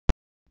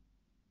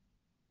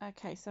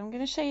Okay, so I'm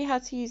going to show you how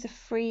to use a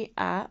free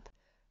app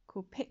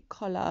called Pic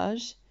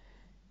Collage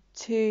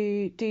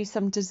to do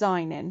some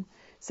designing.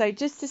 So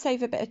just to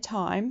save a bit of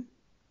time,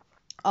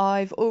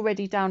 I've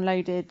already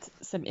downloaded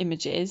some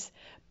images,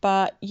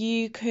 but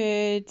you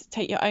could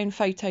take your own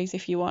photos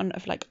if you want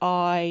of like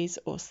eyes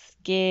or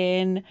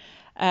skin,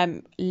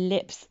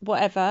 lips,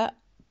 whatever.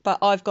 But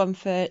I've gone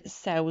for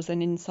cells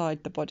and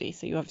inside the body,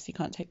 so you obviously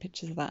can't take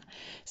pictures of that.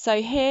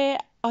 So here,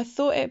 I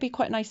thought it would be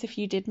quite nice if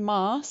you did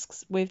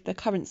masks with the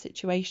current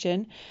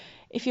situation.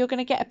 If you're going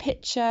to get a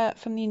picture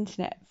from the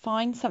internet,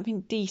 find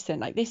something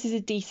decent. Like this is a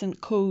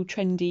decent, cool,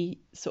 trendy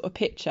sort of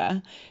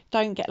picture.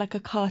 Don't get like a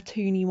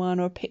cartoony one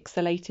or a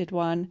pixelated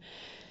one.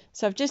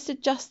 So I've just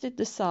adjusted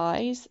the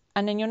size,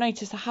 and then you'll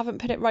notice I haven't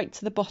put it right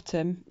to the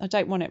bottom. I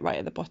don't want it right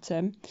at the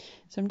bottom.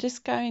 So I'm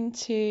just going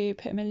to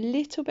put them a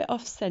little bit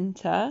off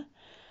center.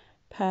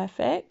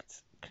 Perfect.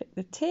 Click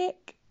the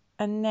tick,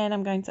 and then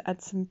I'm going to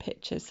add some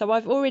pictures. So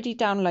I've already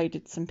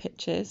downloaded some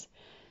pictures.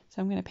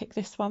 So I'm going to pick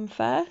this one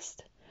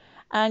first.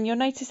 And you'll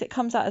notice it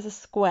comes out as a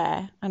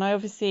square, and I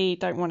obviously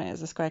don't want it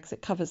as a square because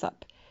it covers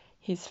up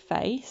his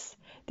face.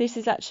 This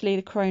is actually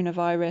the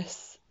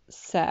coronavirus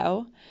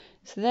cell.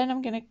 So then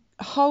I'm going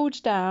to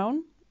hold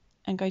down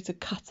and go to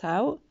cut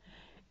out.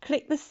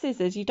 Click the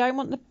scissors. You don't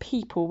want the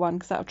people one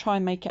because that'll try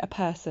and make it a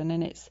person,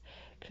 and it's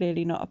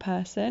clearly not a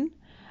person.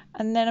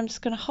 And then I'm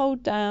just going to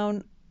hold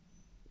down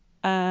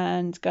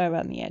and go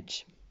around the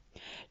edge.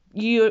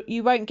 You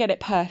won't get it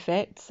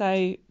perfect,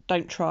 so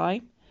don't try.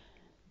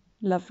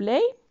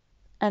 Lovely.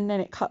 And then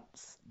it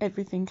cuts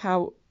everything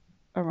out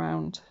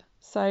around.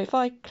 So if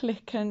I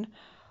click and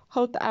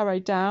hold the arrow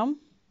down,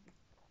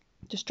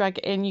 just drag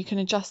it in, you can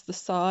adjust the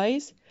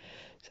size.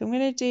 So I'm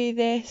going to do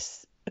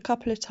this a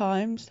couple of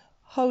times.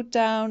 Hold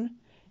down,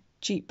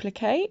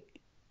 duplicate.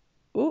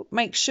 Ooh,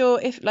 make sure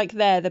if like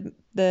there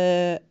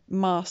the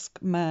mask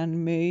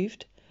man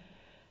moved,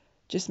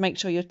 just make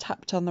sure you're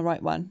tapped on the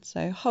right one.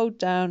 So hold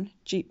down,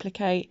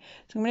 duplicate.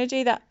 So I'm going to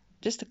do that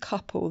just a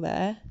couple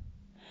there,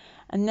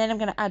 and then I'm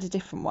going to add a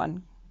different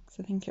one.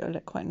 So I think it will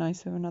look quite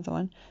nice with another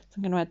one. So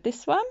I'm going to add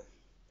this one.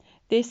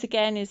 This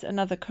again is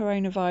another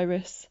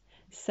coronavirus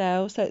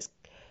cell. So it's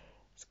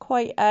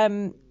quite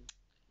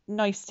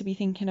nice to be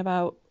thinking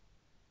about,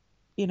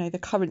 you know, the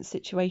current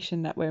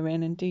situation that we're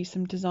in and do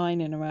some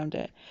designing around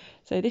it.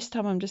 So this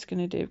time I'm just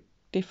going to do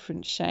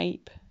different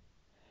shape.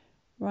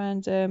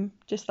 Random,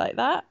 just like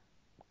that.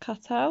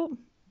 Cut out.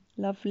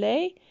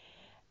 Lovely.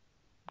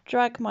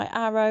 Drag my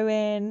arrow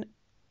in,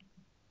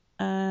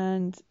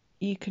 and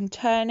you can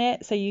turn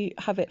it so you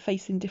have it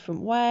facing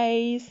different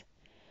ways.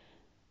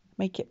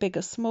 Make it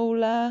bigger,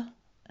 smaller.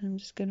 I'm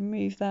just going to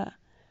move that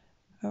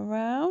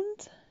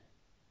around.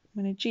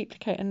 I'm going to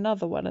duplicate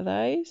another one of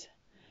those.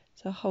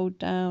 So hold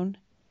down,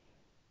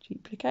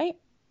 duplicate.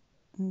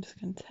 I'm just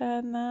going to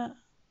turn that.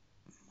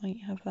 Might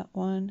have that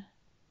one.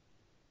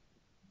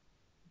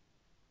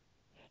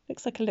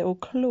 Looks like a little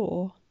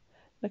claw,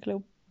 like a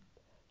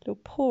little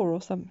paw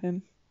or something.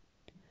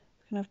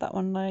 I'm going to have that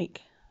one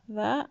like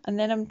that. And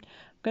then I'm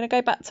going to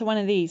go back to one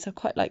of these. I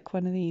quite like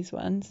one of these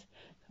ones.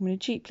 I'm going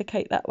to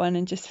duplicate that one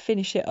and just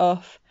finish it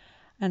off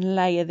and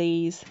layer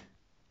these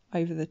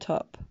over the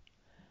top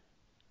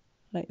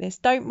like this.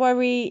 Don't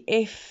worry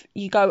if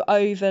you go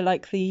over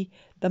like the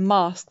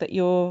mask that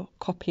you're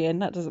copying.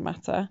 That doesn't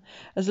matter,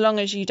 as long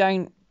as you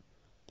don't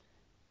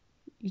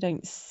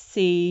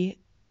see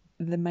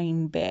the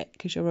main bit,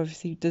 because you're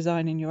obviously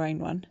designing your own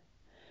one.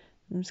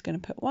 I'm just going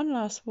to put one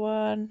last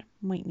one.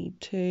 Might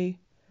need two.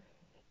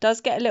 It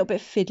does get a little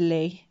bit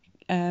fiddly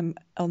on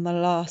the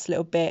last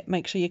little bit.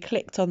 Make sure you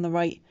clicked on the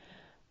right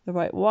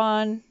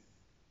one.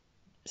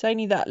 It's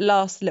only that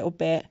last little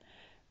bit.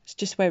 It's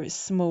just where it's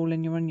small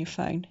and you're on your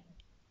phone.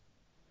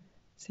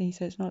 See,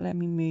 so it's not letting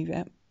me move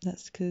it.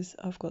 That's because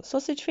I've got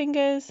sausage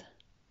fingers.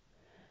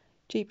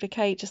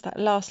 Duplicate just that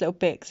last little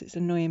bit because it's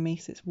annoying me,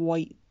 so it's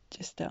white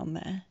just down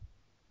there.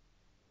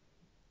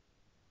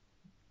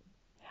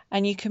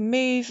 And you can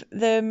move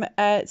them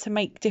to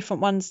make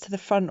different ones to the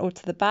front or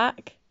to the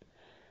back.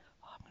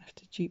 Oh, I'm going to have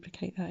to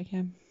duplicate that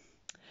again.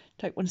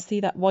 Don't want to see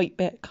that white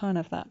bit. Can't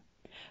have that.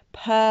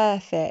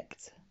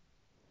 Perfect.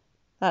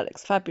 That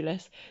looks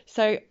fabulous.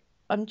 So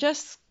I'm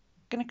just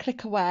going to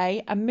click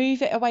away and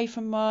move it away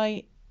from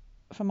my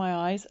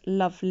eyes.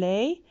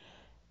 Lovely.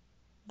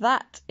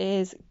 That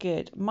is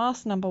good.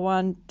 Mask number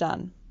 1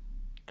 done.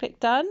 Click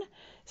done.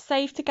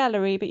 Save to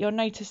gallery, but you'll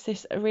notice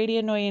this really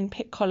annoying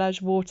Pic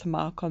Collage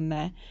watermark on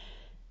there.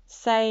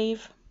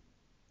 Save.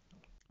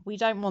 We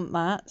don't want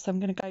that, so I'm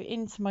going to go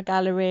into my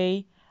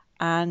gallery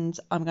and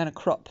I'm going to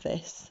crop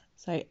this.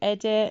 So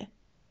edit,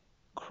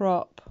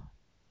 crop,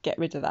 get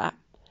rid of that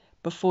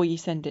before you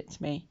send it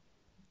to me.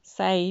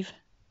 Save.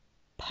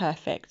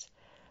 Perfect.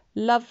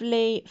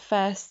 Lovely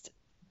first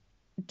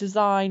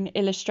design,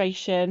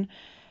 illustration,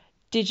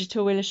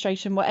 digital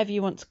illustration, whatever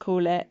you want to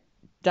call it,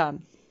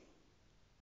 done.